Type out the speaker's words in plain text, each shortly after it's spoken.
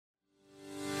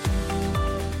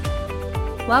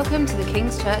Welcome to the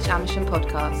King's Church Amersham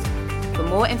podcast. For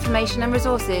more information and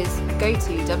resources, go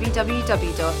to www.kca.church.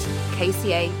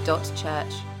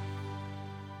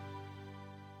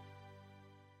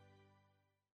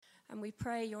 And we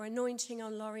pray your anointing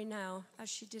on Lorraine now as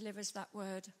she delivers that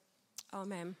word.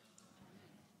 Amen.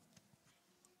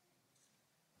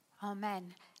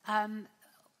 Amen.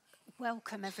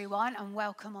 Welcome everyone, and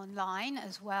welcome online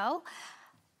as well.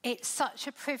 It's such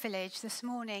a privilege this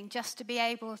morning just to be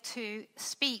able to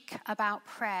speak about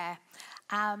prayer,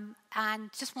 and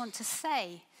just want to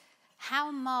say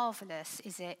how marvelous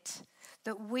is it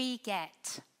that we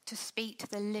get to speak to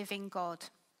the living God,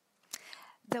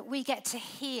 that we get to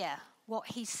hear what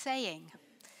he's saying.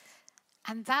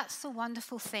 And that's the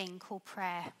wonderful thing called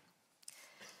prayer.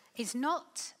 It's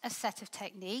not a set of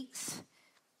techniques.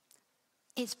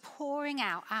 It's pouring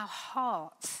out our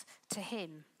hearts to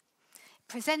him,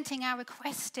 presenting our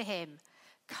requests to him,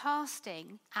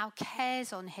 casting our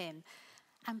cares on him.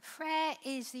 And prayer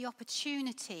is the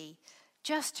opportunity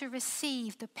just to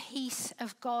receive the peace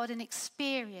of God and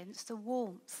experience the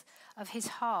warmth of his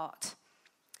heart.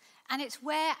 And it's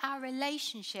where our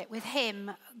relationship with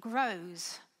him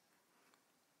grows.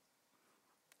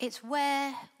 It's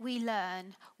where we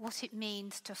learn what it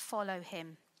means to follow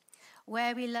him,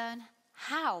 where we learn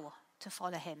how to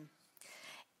follow him.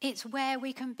 It's where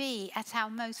we can be at our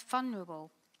most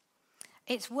vulnerable.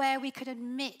 It's where we can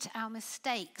admit our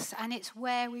mistakes, and it's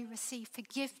where we receive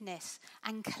forgiveness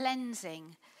and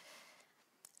cleansing.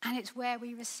 And it's where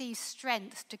we receive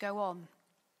strength to go on.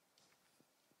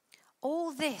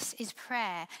 All this is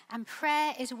prayer, and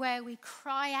prayer is where we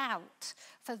cry out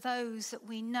for those that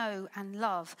we know and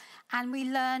love, and we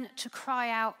learn to cry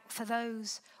out for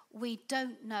those we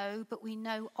don't know but we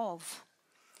know of,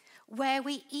 where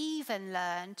we even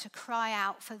learn to cry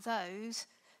out for those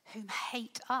who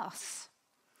hate us,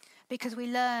 because we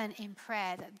learn in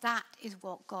prayer that that is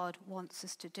what God wants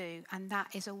us to do, and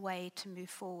that is a way to move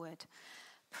forward.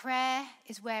 Prayer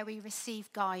is where we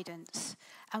receive guidance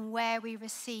and where we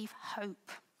receive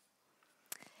hope.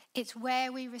 It's where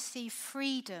we receive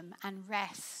freedom and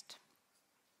rest.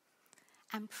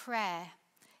 And prayer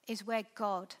is where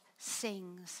God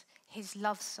sings his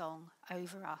love song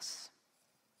over us.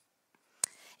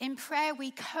 In prayer,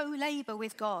 we co-labor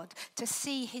with God to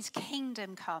see his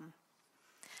kingdom come.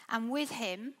 And with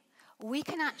him, we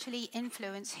can actually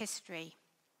influence history.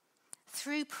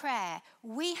 Through prayer,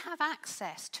 we have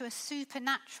access to a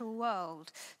supernatural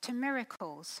world, to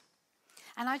miracles.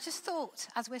 And I just thought,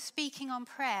 as we're speaking on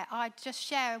prayer, I'd just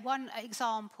share one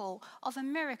example of a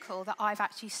miracle that I've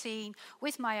actually seen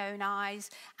with my own eyes.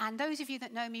 And those of you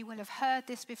that know me will have heard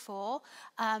this before,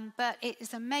 but it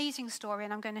is an amazing story,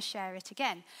 and I'm going to share it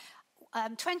again.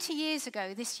 20 years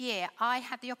ago this year, I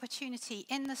had the opportunity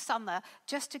in the summer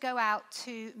just to go out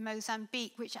to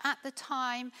Mozambique, which at the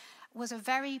time was a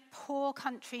very poor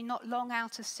country not long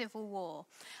out of civil war.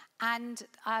 And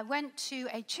I went to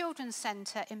a children's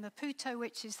centre in Maputo,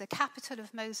 which is the capital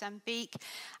of Mozambique.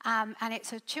 And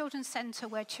it's a children's centre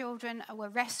where children were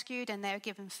rescued, and they're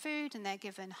given food, and they're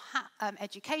given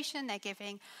education, they're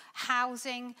given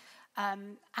housing,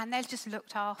 and they're just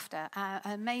looked after. An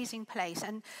amazing place.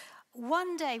 And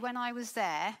one day when I was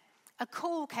there, a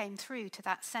call came through to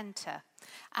that centre.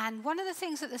 And one of the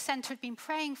things that the centre had been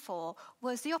praying for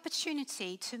was the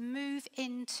opportunity to move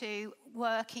into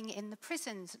working in the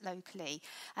prisons locally.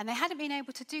 And they hadn't been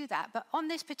able to do that. But on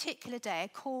this particular day, a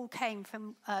call came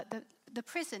from the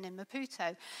prison in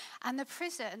Maputo. And the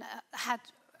prison had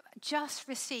just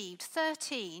received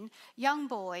 13 young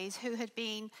boys who had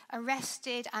been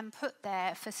arrested and put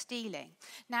there for stealing.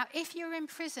 Now, if you were in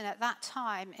prison at that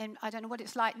time, I don't know what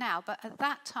it's like now, but at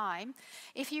that time,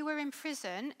 if you were in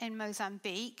prison in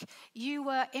Mozambique, you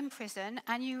were in prison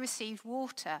and you received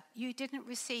water. You didn't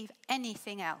receive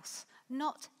anything else.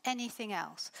 Not anything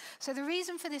else. So the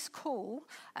reason for this call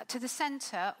to the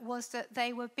centre was that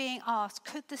they were being asked,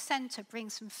 could the centre bring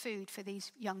some food for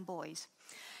these young boys?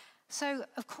 So,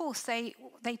 of course, they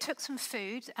took some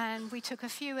food, and we took a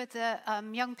few of the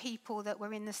young people that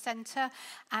were in the centre,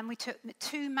 and we took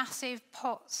 2 massive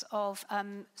pots of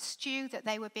stew that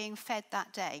they were being fed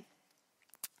that day.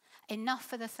 Enough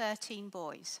for the 13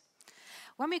 boys.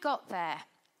 When we got there,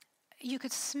 you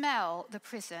could smell the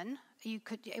prison.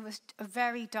 It was a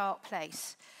very dark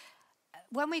place.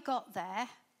 When we got there,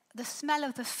 the smell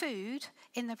of the food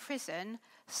in the prison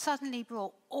suddenly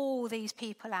brought all these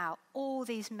people out, all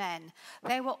these men.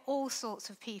 There were all sorts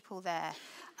of people there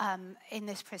in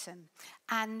this prison.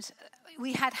 And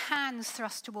we had hands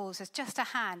thrust towards us, just a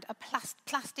hand,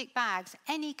 plastic bags,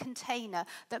 any container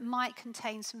that might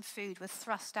contain some food was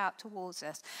thrust out towards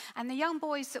us. And the young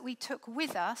boys that we took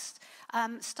with us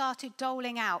started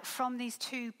doling out from these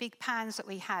 2 big pans that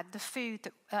we had, the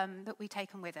food that we'd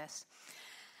taken with us.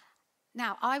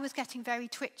 Now, I was getting very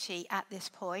twitchy at this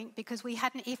point because we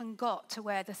hadn't even got to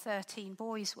where the 13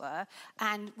 boys were,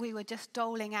 and we were just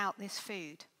doling out this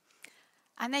food.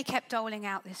 And they kept doling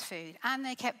out this food, and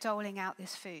they kept doling out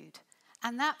this food.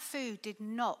 And that food did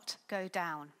not go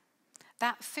down.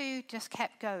 That food just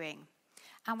kept going.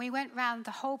 And we went round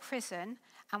the whole prison,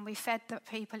 and we fed the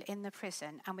people in the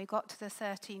prison. And we got to the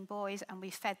 13 boys, and we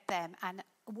fed them. And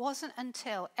it wasn't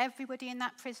until everybody in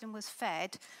that prison was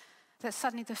fed that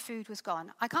suddenly the food was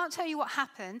gone. I can't tell you what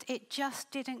happened. It just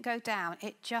didn't go down.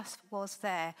 It just was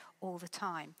there all the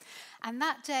time. And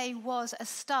that day was a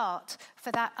start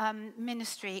for that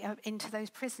ministry into those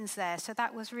prisons there. So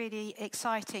that was really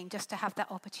exciting just to have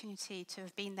that opportunity to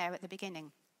have been there at the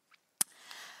beginning.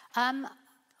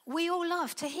 We all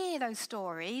love to hear those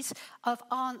stories of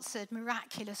answered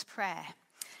miraculous prayer.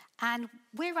 And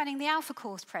we're running the Alpha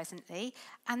course presently,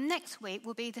 and next week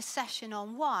will be the session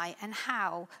on why and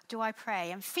how do I pray.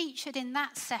 And featured in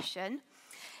that session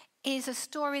is a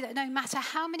story that no matter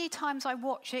how many times I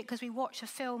watch it, because we watch a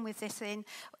film with this in,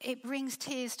 it brings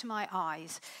tears to my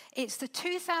eyes. It's the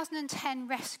 2010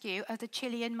 rescue of the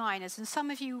Chilean miners, and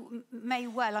some of you may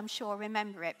well, I'm sure,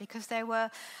 remember it, because there were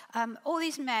all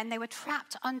these men, they were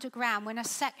trapped underground when a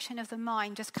section of the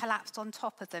mine just collapsed on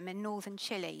top of them in northern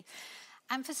Chile.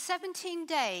 And for 17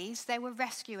 days, there were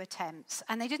rescue attempts,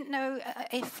 and they didn't know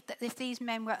if these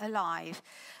men were alive.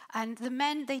 And the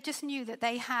men, they just knew that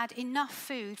they had enough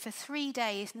food for 3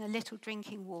 days and a little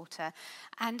drinking water.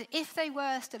 And if they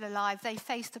were still alive, they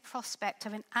faced the prospect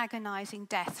of an agonizing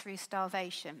death through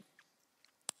starvation.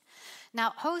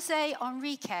 Now, Jose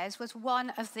Enriquez was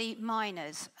one of the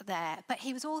miners there, but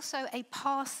he was also a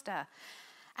pastor.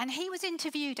 And he was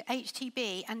interviewed at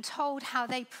HTB and told how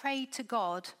they prayed to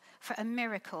God for a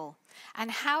miracle,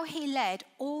 and how he led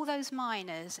all those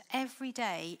miners every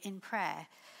day in prayer.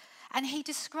 And he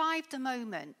described the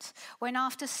moment when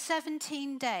after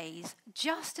 17 days,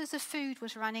 just as the food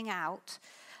was running out,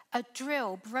 a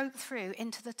drill broke through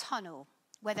into the tunnel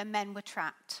where the men were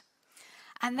trapped.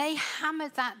 And they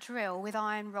hammered that drill with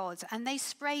iron rods, and they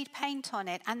sprayed paint on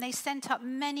it, and they sent up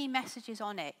many messages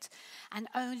on it. And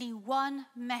only one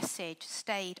message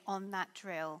stayed on that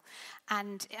drill,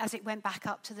 and as it went back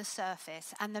up to the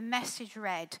surface. And the message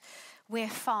read, "We're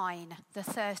fine, the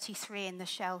 33 in the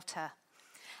shelter."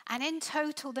 And in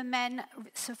total, the men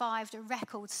survived a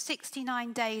record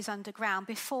 69 days underground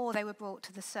before they were brought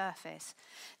to the surface.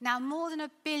 Now, more than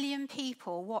 1 billion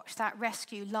people watched that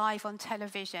rescue live on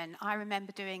television. I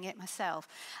remember doing it myself.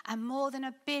 And more than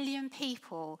 1 billion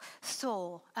people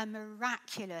saw a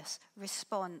miraculous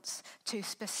response to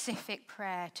specific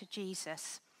prayer to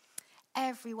Jesus.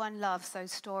 Everyone loves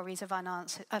those stories of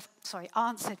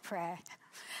answered prayer.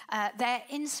 They're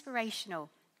inspirational.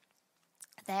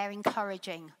 They're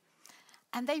encouraging,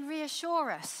 and they reassure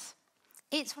us.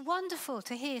 It's wonderful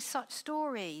to hear such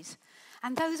stories.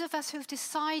 And those of us who have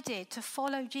decided to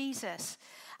follow Jesus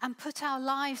and put our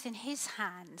lives in his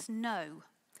hands know,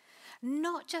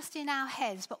 not just in our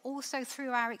heads, but also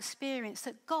through our experience,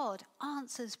 that God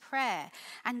answers prayer.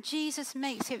 And Jesus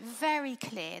makes it very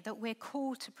clear that we're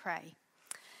called to pray.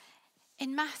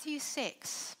 In Matthew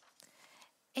 6,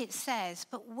 it says,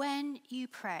 "But when you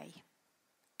pray,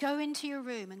 go into your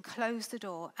room and close the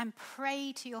door and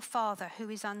pray to your Father who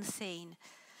is unseen.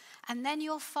 And then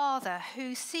your Father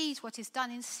who sees what is done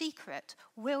in secret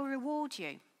will reward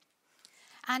you."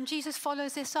 And Jesus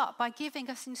follows this up by giving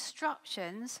us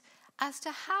instructions as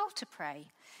to how to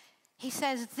pray. He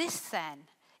says, "This then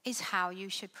is how you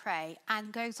should pray,"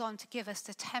 and goes on to give us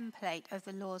the template of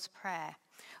the Lord's Prayer,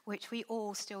 which we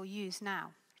all still use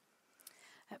now.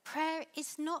 But prayer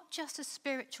is not just a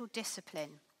spiritual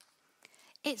discipline.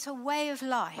 It's a way of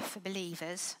life for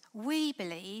believers. We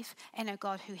believe in a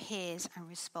God who hears and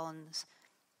responds.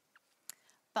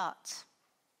 But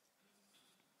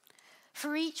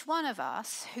for each one of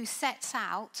us who sets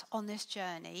out on this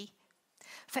journey,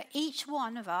 for each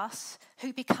one of us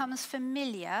who becomes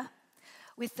familiar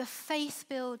with the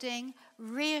faith-building,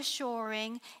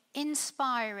 reassuring,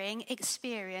 inspiring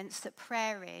experience that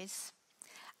prayer is,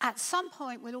 at some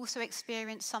point we'll also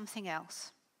experience something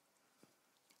else.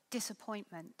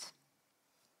 Disappointment.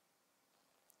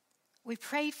 We've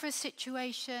prayed for a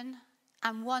situation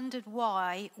and wondered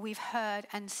why we've heard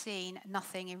and seen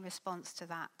nothing in response to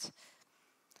that.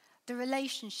 The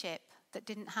relationship that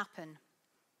didn't happen.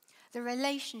 The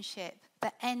relationship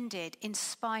that ended in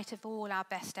spite of all our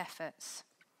best efforts.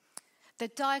 The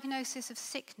diagnosis of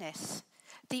sickness,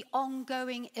 the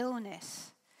ongoing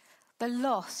illness, the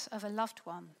loss of a loved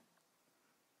one.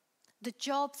 The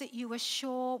job that you were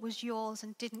sure was yours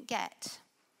and didn't get.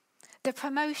 The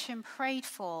promotion prayed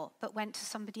for but went to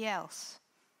somebody else.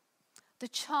 The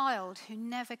child who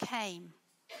never came.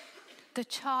 The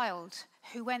child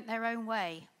who went their own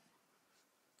way.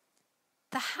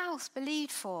 The house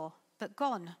believed for but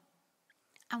gone.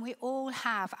 And we all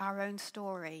have our own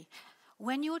story.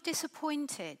 When you're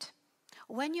disappointed,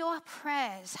 when your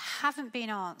prayers haven't been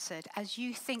answered as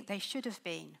you think they should have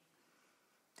been,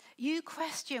 you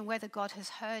question whether God has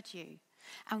heard you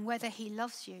and whether he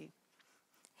loves you.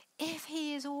 If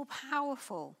he is all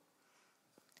powerful,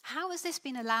 how has this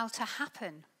been allowed to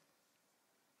happen?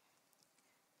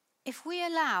 If we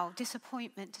allow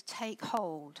disappointment to take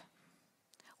hold,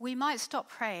 we might stop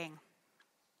praying,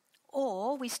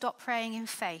 or we stop praying in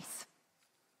faith.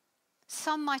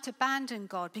 Some might abandon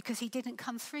God because he didn't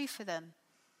come through for them,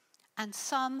 and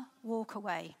some walk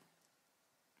away.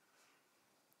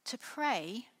 To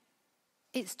pray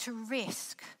is to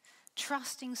risk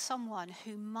trusting someone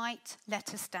who might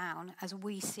let us down as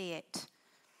we see it.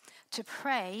 To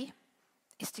pray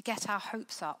is to get our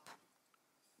hopes up.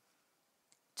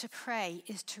 To pray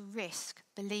is to risk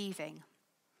believing.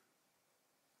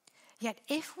 Yet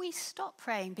if we stop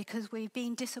praying because we've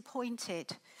been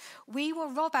disappointed, we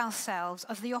will rob ourselves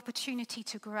of the opportunity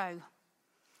to grow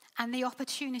and the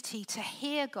opportunity to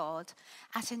hear God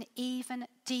at an even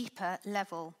deeper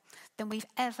level than we've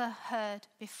ever heard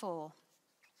before.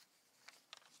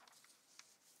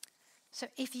 So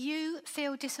if you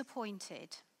feel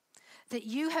disappointed that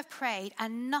you have prayed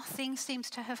and nothing seems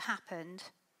to have happened,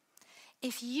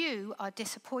 if you are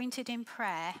disappointed in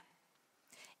prayer,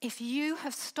 if you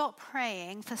have stopped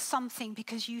praying for something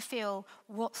because you feel,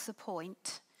 what's the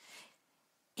point?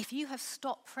 If you have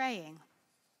stopped praying,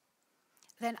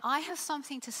 then I have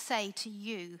something to say to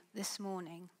you this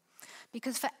morning.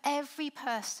 Because for every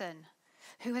person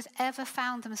who has ever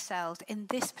found themselves in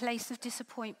this place of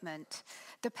disappointment,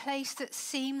 the place that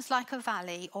seems like a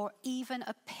valley or even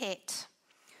a pit,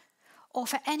 or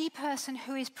for any person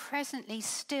who is presently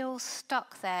still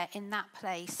stuck there in that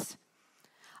place,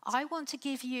 I want to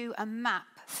give you a map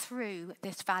through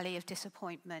this valley of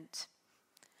disappointment.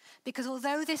 Because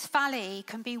although this valley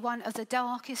can be one of the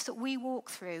darkest that we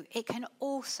walk through, it can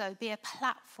also be a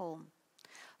platform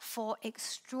for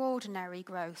extraordinary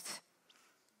growth.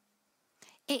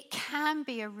 It can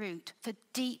be a route for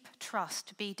deep trust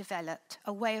to be developed,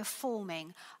 a way of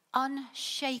forming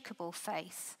unshakable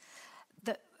faith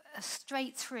that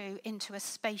straight through into a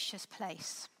spacious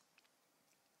place.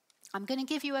 I'm going to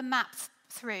give you a map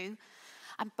through,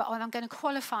 but I'm going to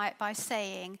qualify it by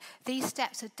saying these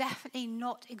steps are definitely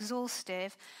not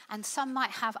exhaustive, and some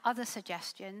might have other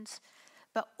suggestions,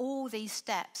 but all these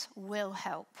steps will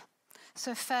help.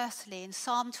 So firstly, in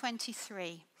Psalm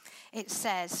 23, it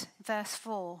says, verse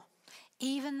 4,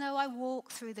 "Even though I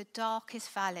walk through the darkest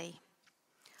valley,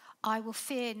 I will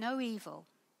fear no evil,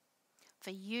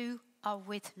 for you are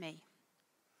with me.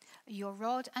 Your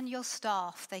rod and your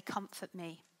staff, they comfort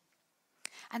me."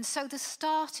 And so the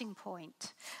starting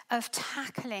point of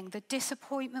tackling the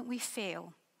disappointment we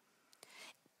feel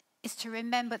is to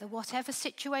remember that whatever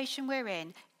situation we're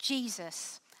in,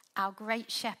 Jesus, our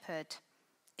great shepherd,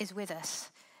 is with us.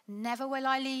 Never will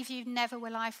I leave you, never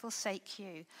will I forsake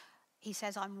you. He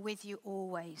says, I'm with you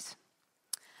always.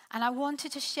 And I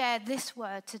wanted to share this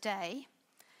word today,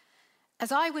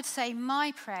 as I would say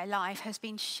my prayer life has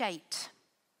been shaped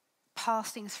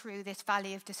passing through this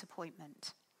valley of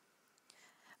disappointment.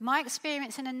 My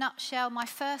experience in a nutshell, my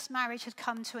first marriage had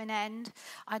come to an end.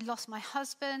 I'd lost my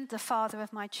husband, the father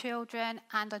of my children,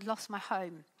 and I'd lost my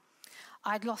home.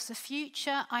 I'd lost the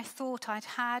future I thought I'd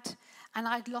had, and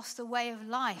I'd lost the way of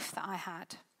life that I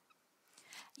had.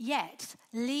 Yet,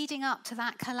 leading up to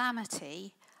that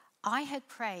calamity, I had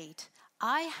prayed.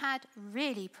 I had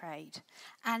really prayed,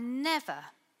 and never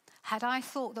had I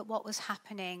thought that what was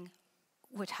happening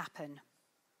would happen.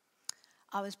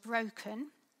 I was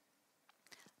broken.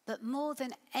 But more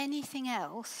than anything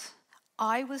else,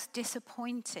 I was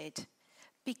disappointed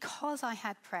because I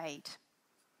had prayed.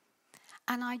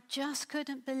 And I just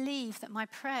couldn't believe that my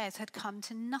prayers had come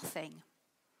to nothing.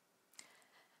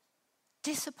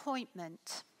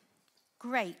 Disappointment,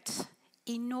 great,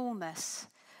 enormous,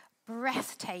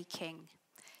 breathtaking,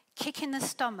 kick in the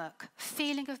stomach,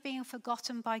 feeling of being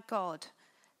forgotten by God,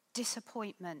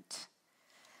 disappointment.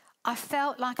 I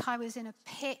felt like I was in a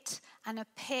pit, and a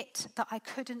pit that I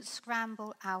couldn't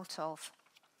scramble out of.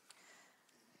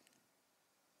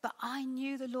 but I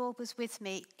knew the Lord was with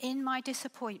me in my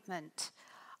disappointment.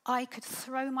 I could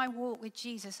throw my walk with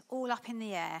Jesus all up in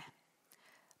the air.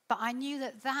 But I knew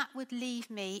that that would leave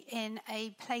me in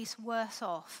a place worse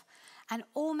off. And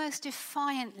almost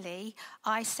defiantly,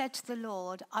 I said to the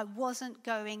Lord, I wasn't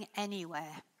going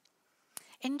anywhere.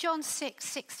 In John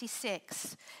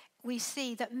 6:66, we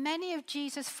see that many of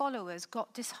Jesus' followers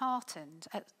got disheartened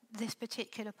at this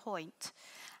particular point,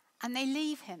 and they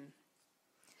leave him.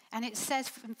 And it says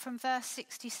from verse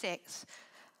 66,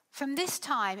 from this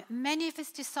time, many of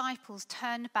his disciples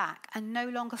turned back and no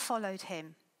longer followed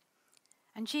him.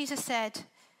 And Jesus said,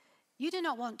 you do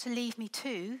not want to leave me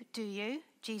too, do you?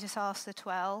 Jesus asked the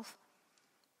 12.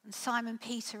 And Simon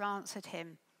Peter answered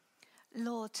him,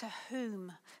 Lord, to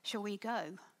whom shall we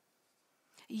go?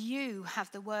 You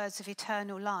have the words of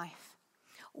eternal life.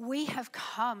 We have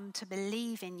come to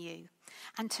believe in you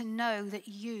and to know that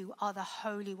you are the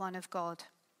Holy One of God.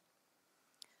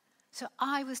 So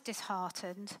I was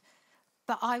disheartened,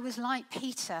 but I was like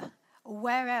Peter.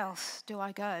 Where else do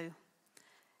I go?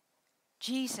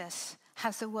 Jesus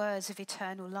has the words of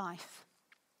eternal life.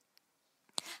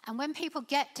 And when people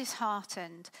get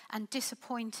disheartened and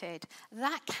disappointed,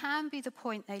 that can be the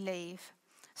point they leave.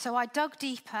 So I dug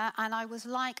deeper, and I was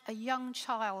like a young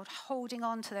child holding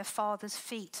on to their father's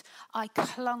feet. I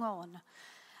clung on.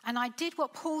 And I did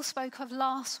what Paul spoke of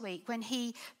last week when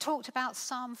he talked about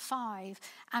Psalm 5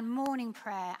 and morning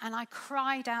prayer, and I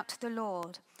cried out to the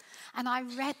Lord. And I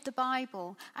read the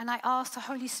Bible, and I asked the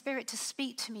Holy Spirit to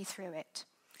speak to me through it.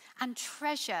 And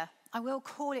treasure, I will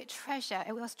call it treasure,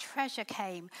 treasure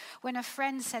came when a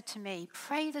friend said to me,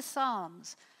 pray the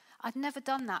Psalms. I'd never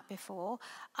done that before.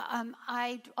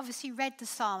 I'd obviously read the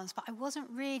Psalms, but I wasn't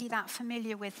really that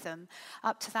familiar with them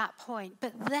up to that point.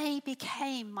 But they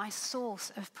became my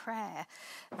source of prayer.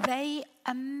 They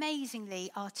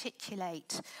amazingly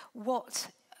articulate what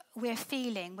we're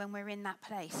feeling when we're in that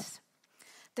place.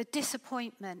 The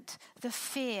disappointment, the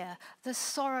fear, the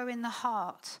sorrow in the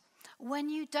heart. When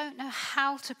you don't know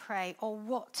how to pray or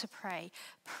what to pray,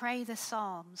 pray the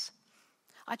Psalms.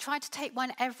 I try to take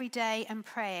one every day and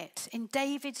pray it. In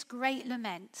David's great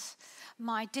laments,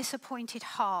 my disappointed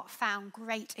heart found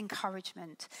great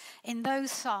encouragement. In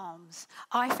those Psalms,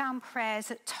 I found prayers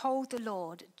that told the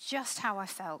Lord just how I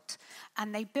felt,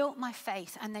 and they built my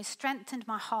faith, and they strengthened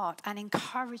my heart and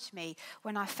encouraged me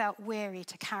when I felt weary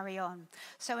to carry on.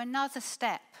 So another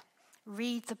step,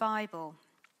 read the Bible.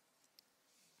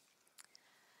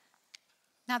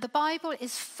 Now, the Bible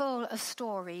is full of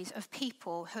stories of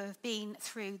people who have been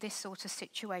through this sort of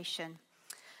situation.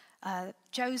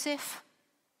 Joseph,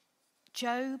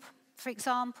 Job, for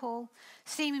example,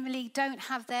 seemingly don't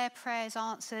have their prayers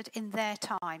answered in their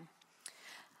time.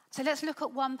 So let's look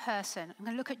at one person. I'm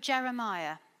going to look at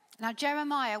Jeremiah. Now,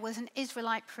 Jeremiah was an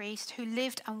Israelite priest who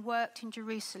lived and worked in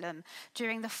Jerusalem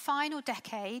during the final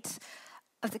decades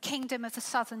of the kingdom of the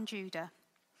southern Judah.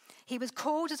 He was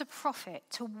called as a prophet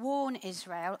to warn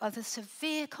Israel of the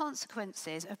severe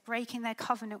consequences of breaking their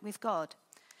covenant with God.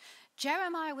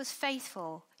 Jeremiah was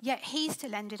faithful, yet he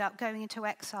still ended up going into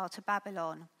exile to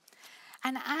Babylon.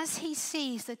 And as he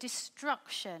sees the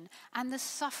destruction and the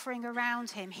suffering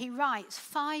around him, he writes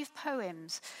 5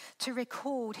 poems to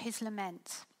record his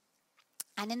lament.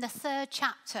 And in the 3rd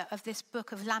chapter of this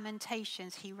book of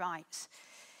Lamentations, he writes,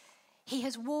 "He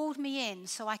has walled me in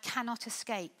so I cannot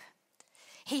escape.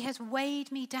 He has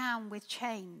weighed me down with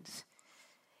chains.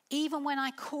 Even when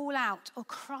I call out or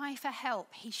cry for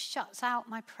help, he shuts out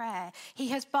my prayer. He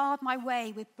has barred my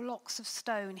way with blocks of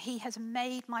stone. He has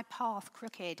made my path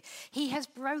crooked. He has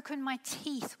broken my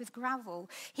teeth with gravel.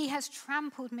 He has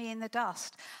trampled me in the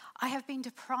dust. I have been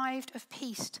deprived of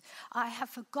peace. I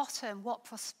have forgotten what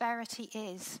prosperity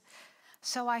is.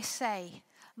 So I say,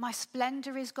 my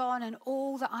splendor is gone and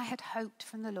all that I had hoped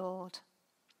from the Lord.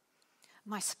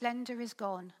 My splendor is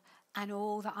gone and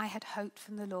all that I had hoped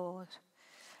from the Lord."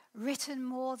 Written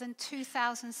more than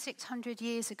 2,600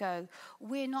 years ago,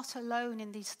 we're not alone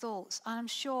in these thoughts. And I'm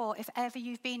sure if ever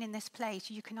you've been in this place,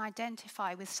 you can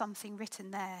identify with something written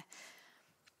there.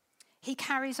 He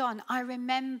carries on, "I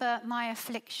remember my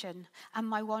affliction and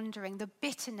my wandering, the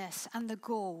bitterness and the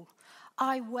gall.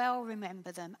 I well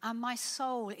remember them, and my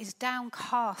soul is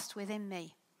downcast within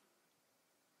me.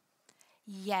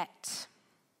 Yet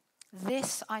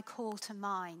this I call to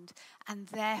mind, and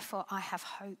therefore I have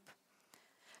hope.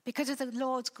 Because of the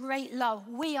Lord's great love,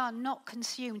 we are not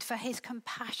consumed, for his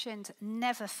compassions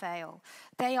never fail.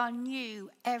 They are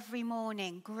new every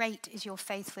morning. Great is your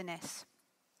faithfulness.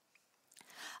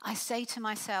 I say to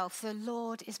myself, the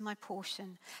Lord is my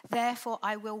portion. Therefore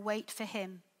I will wait for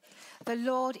him. The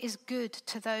Lord is good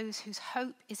to those whose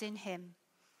hope is in him,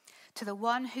 To the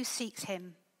one who seeks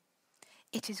him,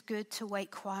 it is good to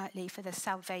wait quietly for the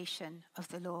salvation of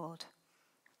the Lord.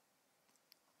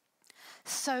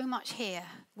 So much here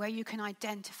where you can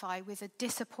identify with the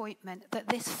disappointment that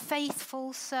this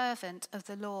faithful servant of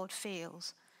the Lord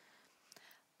feels.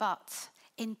 But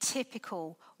in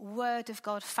typical Word of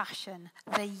God fashion,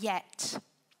 the yet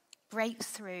breaks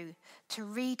through to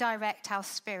redirect our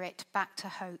spirit back to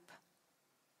hope.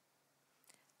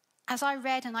 As I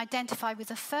read and identified with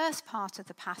the first part of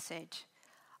the passage,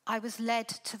 I was led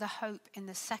to the hope in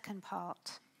the second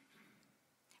part.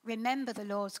 Remember the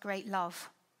Lord's great love.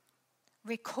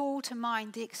 Recall to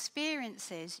mind the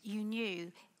experiences you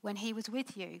knew when he was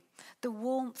with you, the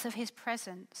warmth of his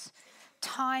presence,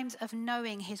 times of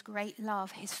knowing his great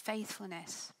love, his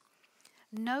faithfulness.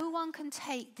 No one can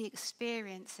take the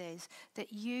experiences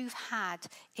that you've had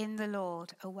in the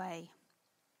Lord away.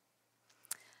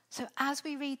 So as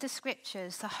we read the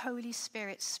scriptures, the Holy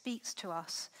Spirit speaks to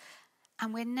us,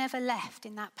 and we're never left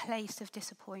in that place of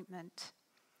disappointment.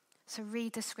 So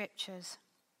read the scriptures.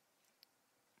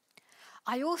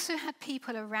 I also had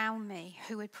people around me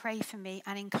who would pray for me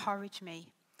and encourage me,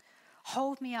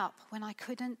 hold me up when I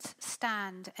couldn't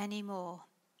stand anymore.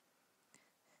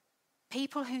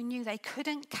 People who knew they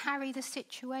couldn't carry the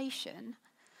situation,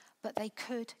 but they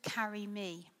could carry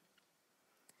me.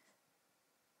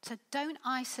 So don't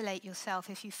isolate yourself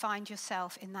if you find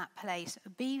yourself in that place.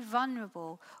 Be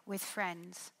vulnerable with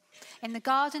friends. In the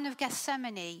Garden of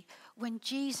Gethsemane, when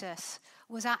Jesus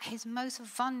was at his most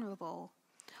vulnerable,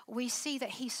 we see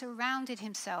that he surrounded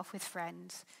himself with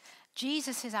friends.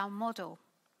 Jesus is our model.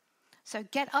 So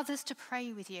get others to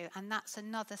pray with you, and that's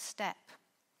another step.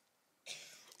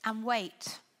 And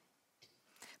wait.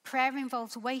 Prayer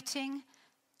involves waiting,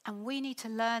 and we need to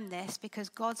learn this because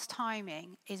God's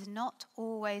timing is not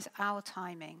always our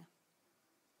timing.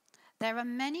 There are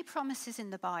many promises in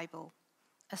the Bible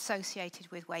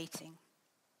associated with waiting.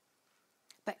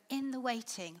 But in the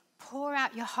waiting, pour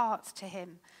out your hearts to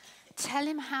him. Tell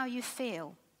him how you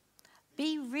feel.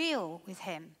 Be real with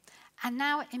him. And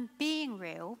now in being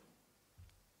real,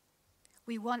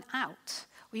 we want out.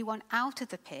 We want out of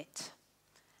the pit.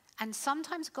 And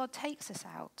sometimes God takes us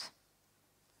out.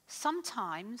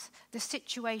 Sometimes the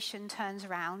situation turns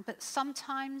around, but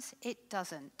sometimes it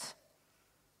doesn't.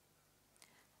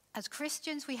 As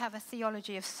Christians, we have a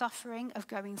theology of suffering, of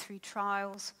going through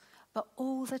trials, but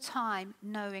all the time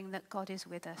knowing that God is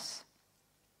with us.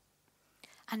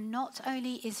 And not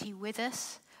only is he with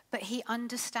us, but he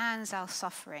understands our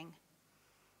suffering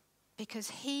because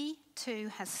he too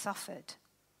has suffered.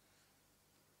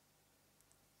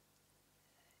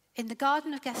 In the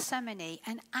Garden of Gethsemane,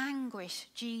 in anguish,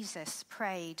 Jesus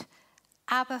prayed,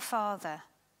 Abba, Father,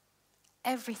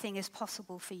 everything is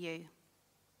possible for you.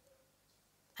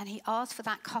 And he asked for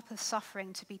that cup of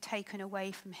suffering to be taken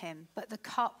away from him, but the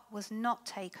cup was not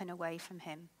taken away from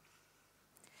him.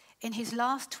 In his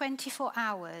last 24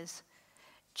 hours,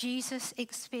 Jesus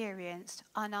experienced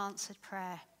unanswered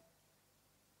prayer.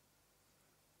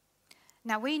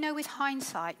 Now we know with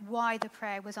hindsight why the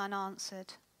prayer was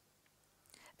unanswered.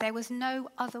 There was no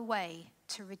other way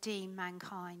to redeem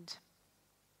mankind.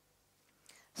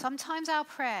 Sometimes our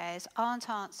prayers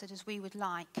aren't answered as we would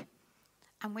like,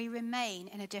 and we remain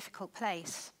in a difficult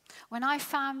place. When I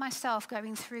found myself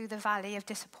going through the valley of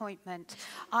disappointment,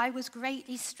 I was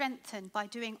greatly strengthened by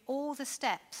doing all the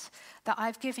steps that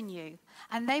I've given you,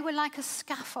 and they were like a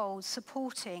scaffold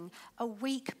supporting a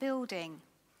weak building.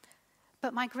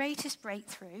 But my greatest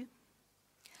breakthrough,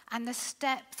 and the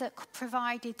step that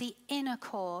provided the inner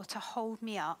core to hold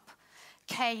me up,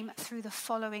 came through the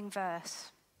following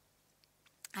verse.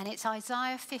 And it's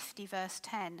Isaiah 50, verse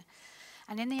 10.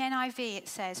 And in the NIV it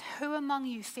says, "Who among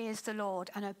you fears the Lord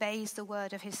and obeys the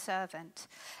word of his servant?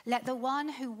 Let the one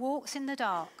who walks in the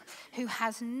dark, who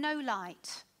has no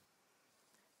light,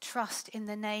 trust in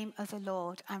the name of the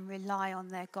Lord and rely on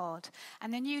their God."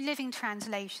 And the New Living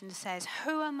Translation says,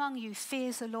 "Who among you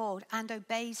fears the Lord and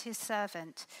obeys his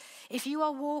servant? If you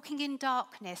are walking in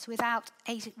darkness without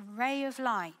a ray of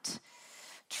light,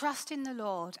 trust in the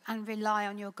Lord and rely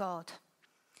on your God."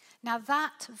 Now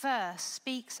that verse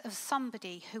speaks of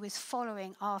somebody who is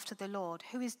following after the Lord,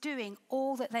 who is doing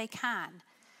all that they can,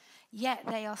 yet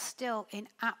they are still in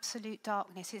absolute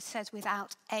darkness. It says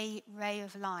without a ray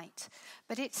of light.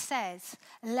 But it says,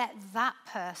 let that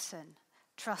person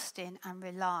trust in and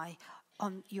rely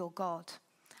on your God.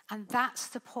 And that's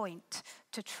the point,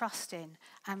 to trust in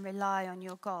and rely on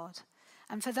your God.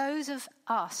 And for those of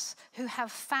us who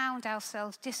have found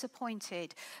ourselves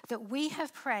disappointed that we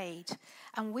have prayed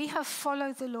and we have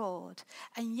followed the Lord,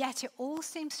 and yet it all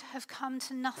seems to have come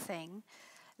to nothing,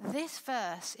 this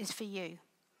verse is for you.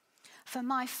 for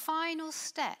my final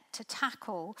step to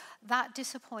tackle that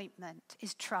disappointment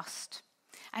is trust.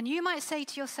 And you might say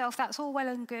to yourself, that's all well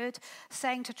and good,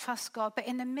 saying to trust God, but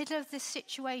in the middle of this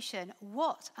situation,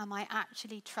 what am I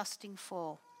actually trusting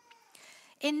for?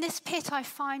 In this pit I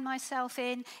find myself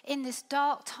in this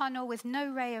dark tunnel with no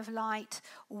ray of light,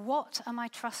 what am I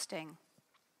trusting?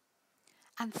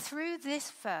 And through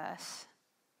this verse,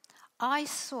 I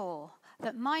saw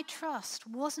that my trust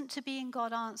wasn't to be in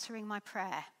God answering my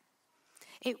prayer.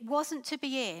 It wasn't to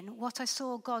be in what I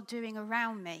saw God doing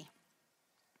around me.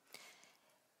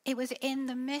 It was in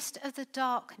the midst of the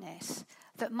darkness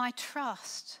that my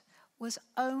trust was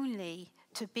only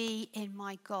to be in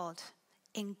my God,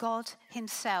 in God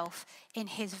himself, in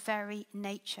his very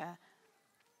nature.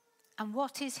 And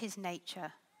what is his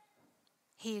nature?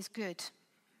 He is good.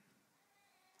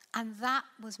 And that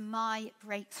was my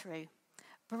breakthrough.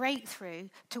 Breakthrough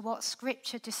to what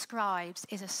Scripture describes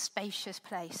is a spacious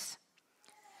place.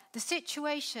 The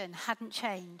situation hadn't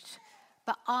changed,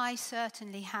 but I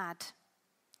certainly had.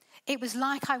 It was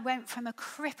like I went from a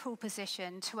crippled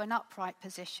position to an upright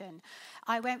position.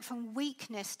 I went from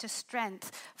weakness to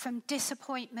strength, from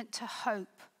disappointment to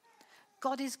hope.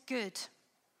 God is good.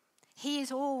 He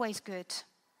is always good.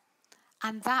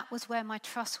 And that was where my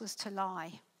trust was to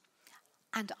lie.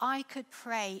 And I could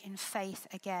pray in faith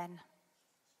again.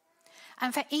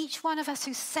 And for each one of us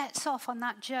who sets off on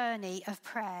that journey of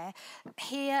prayer,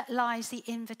 here lies the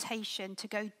invitation to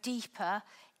go deeper,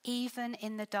 even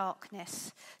in the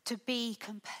darkness, to be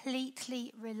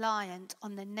completely reliant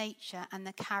on the nature and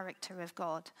the character of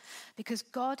God. Because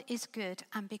God is good,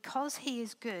 and because he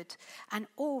is good and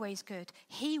always good,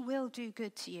 he will do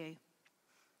good to you.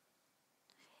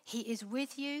 He is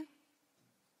with you,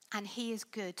 and he is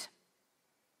good.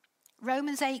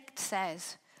 Romans 8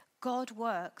 says, God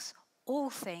works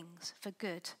all things for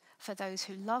good for those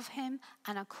who love him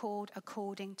and are called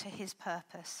according to his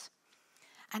purpose.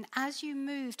 And as you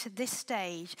move to this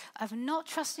stage of not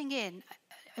trusting in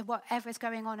whatever's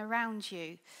going on around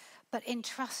you, but in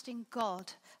trusting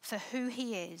God for who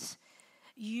he is,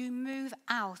 you move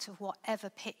out of whatever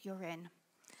pit you're in,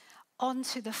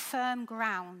 onto the firm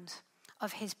ground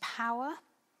of his power,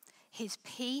 his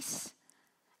peace,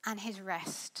 and his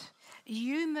rest.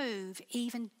 You move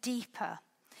even deeper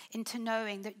into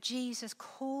knowing that Jesus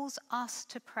calls us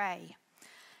to pray.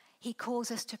 He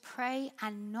calls us to pray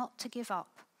and not to give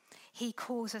up. He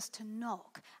calls us to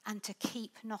knock and to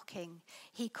keep knocking.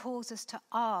 He calls us to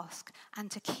ask and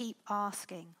to keep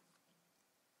asking.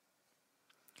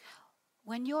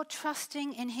 When you're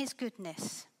trusting in his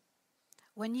goodness,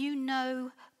 when you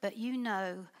know, but you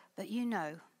know, but you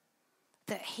know,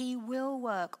 that he will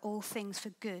work all things for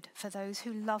good for those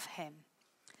who love him,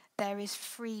 there is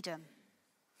freedom.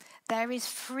 There is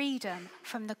freedom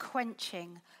from the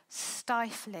quenching,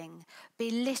 stifling,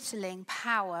 belittling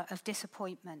power of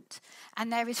disappointment.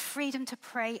 And there is freedom to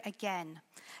pray again.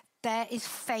 There is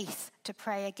faith to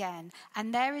pray again.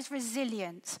 And there is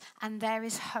resilience and there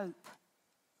is hope.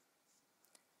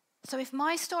 So if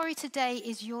my story today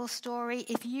is your story,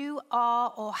 if you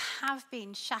are or have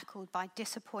been shackled by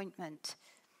disappointment,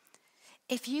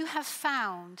 if you have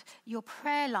found your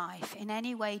prayer life in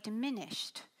any way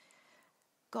diminished,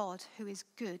 God, who is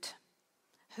good,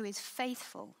 who is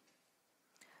faithful,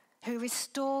 who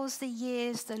restores the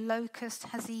years the locust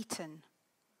has eaten,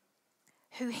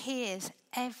 who hears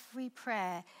every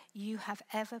prayer you have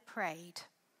ever prayed,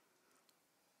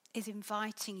 is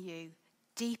inviting you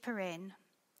deeper in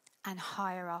and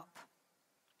higher up.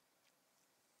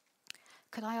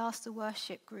 Could I ask the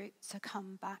worship group to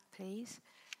come back, please?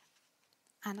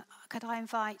 And could I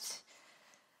invite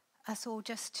us all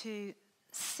just to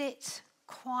sit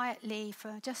quietly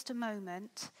for just a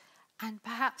moment, and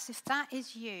perhaps if that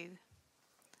is you,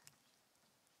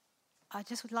 I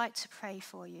just would like to pray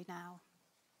for you now.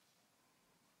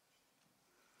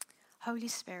 Holy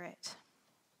Spirit,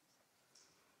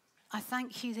 I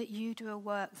thank you that you do a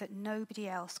work that nobody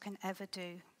else can ever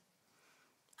do.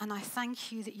 And I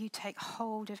thank you that you take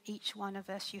hold of each one of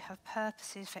us. You have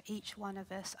purposes for each one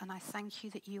of us, and I thank you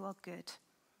that you are good.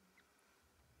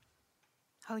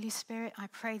 Holy Spirit, I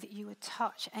pray that you would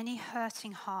touch any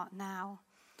hurting heart now,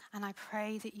 and I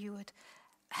pray that you would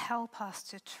help us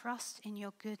to trust in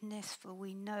your goodness, for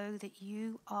we know that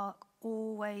you are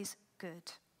always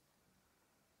good.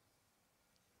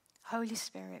 Holy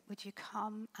Spirit, would you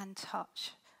come and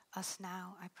touch us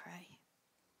now, I pray.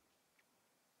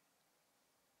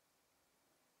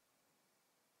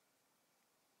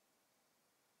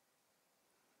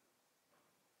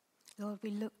 Lord,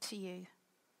 we look to you,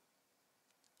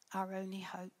 our only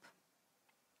hope.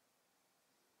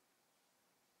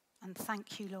 And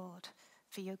thank you, Lord,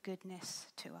 for your goodness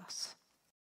to us.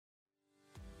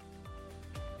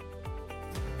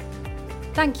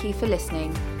 Thank you for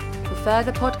listening. For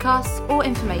further podcasts or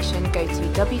information, go to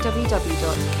www.kca.church.